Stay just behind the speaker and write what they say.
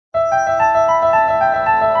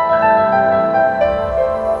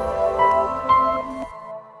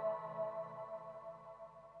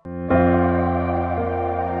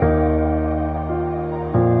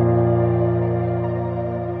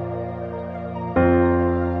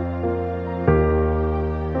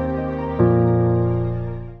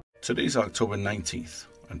Today's October 19th,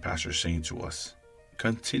 and Pastor is saying to us,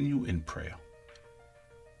 continue in prayer.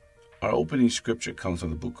 Our opening scripture comes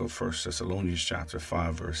from the book of 1 Thessalonians chapter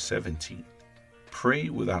 5, verse 17. Pray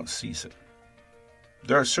without ceasing.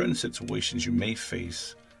 There are certain situations you may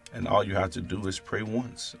face, and all you have to do is pray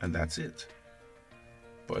once, and that's it.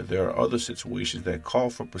 But there are other situations that call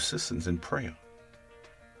for persistence in prayer.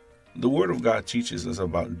 The Word of God teaches us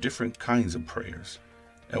about different kinds of prayers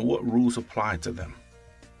and what rules apply to them.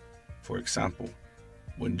 For example,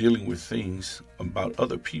 when dealing with things about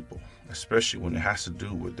other people, especially when it has to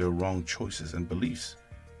do with their wrong choices and beliefs,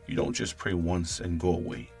 you don't just pray once and go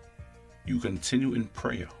away. You continue in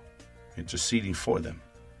prayer, interceding for them,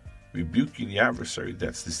 rebuking the adversary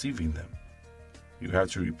that's deceiving them. You have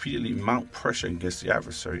to repeatedly mount pressure against the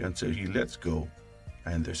adversary until he lets go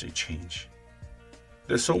and there's a change.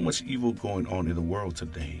 There's so much evil going on in the world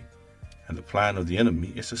today, and the plan of the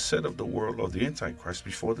enemy is to set up the world of the Antichrist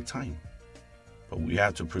before the time. But we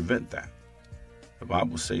have to prevent that. The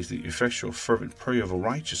Bible says the effectual fervent prayer of a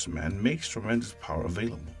righteous man makes tremendous power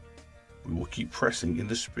available. We will keep pressing in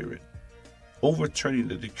the Spirit, overturning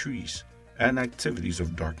the decrees and activities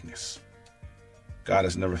of darkness. God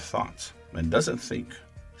has never thought and doesn't think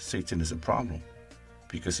Satan is a problem,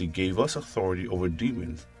 because he gave us authority over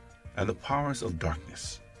demons and the powers of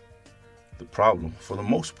darkness. The problem, for the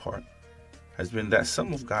most part, has been that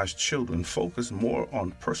some of God's children focus more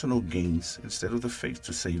on personal gains instead of the faith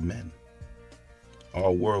to save men.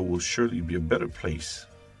 Our world will surely be a better place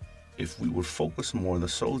if we would focus more on the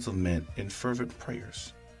souls of men in fervent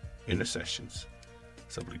prayers, intercessions,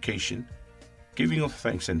 supplication, giving of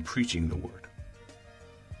thanks, and preaching the word.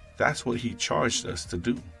 That's what he charged us to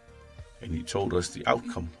do, and he told us the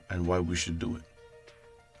outcome and why we should do it.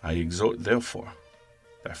 I exhort, therefore,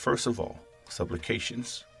 that first of all,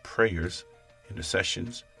 supplications, prayers,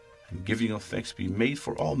 intercessions, and giving of thanks be made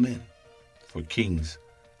for all men, for kings,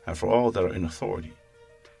 and for all that are in authority,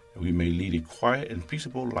 that we may lead a quiet and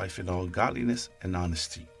peaceable life in all godliness and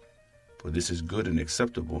honesty. For this is good and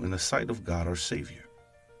acceptable in the sight of God our Savior,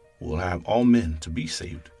 who will have all men to be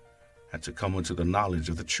saved and to come unto the knowledge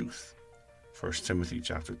of the truth. 1 Timothy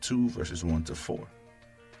chapter 2, verses 1 to 4.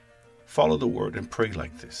 Follow the word and pray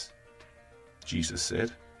like this. Jesus said,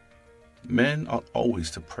 men ought always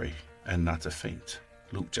to pray and not to faint.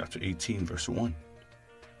 Luke chapter 18, verse 1.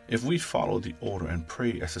 If we follow the order and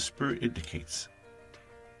pray as the Spirit indicates,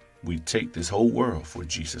 we take this whole world for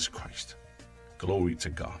Jesus Christ. Glory to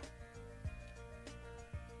God.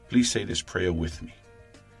 Please say this prayer with me.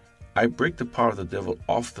 I break the power of the devil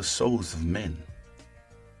off the souls of men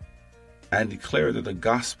and declare that the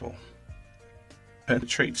gospel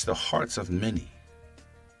penetrates the hearts of many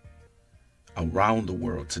around the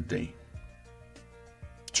world today,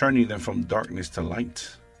 turning them from darkness to light,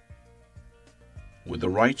 with the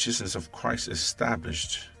righteousness of Christ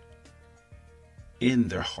established in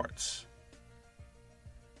their hearts.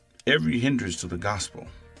 Every hindrance to the gospel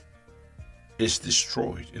is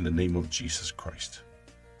destroyed in the name of Jesus Christ.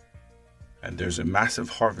 And there's a massive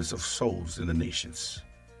harvest of souls in the nations.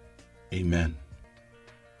 Amen.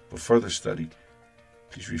 For further study,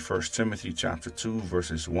 please read 1 Timothy chapter 2,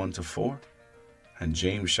 verses 1 to 4, and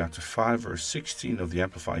James chapter 5, verse 16 of the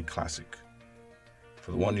Amplified Classic.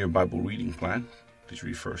 For the one-year Bible reading plan, please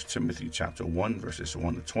read 1 Timothy chapter 1, verses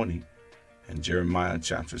 1 to 20, and Jeremiah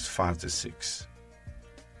chapters 5 to 6.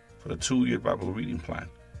 For the 2-year Bible reading plan,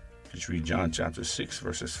 please read John chapter 6,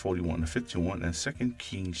 verses 41 to 51, and 2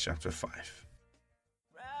 Kings chapter 5.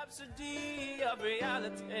 Rhapsody of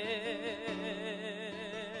reality.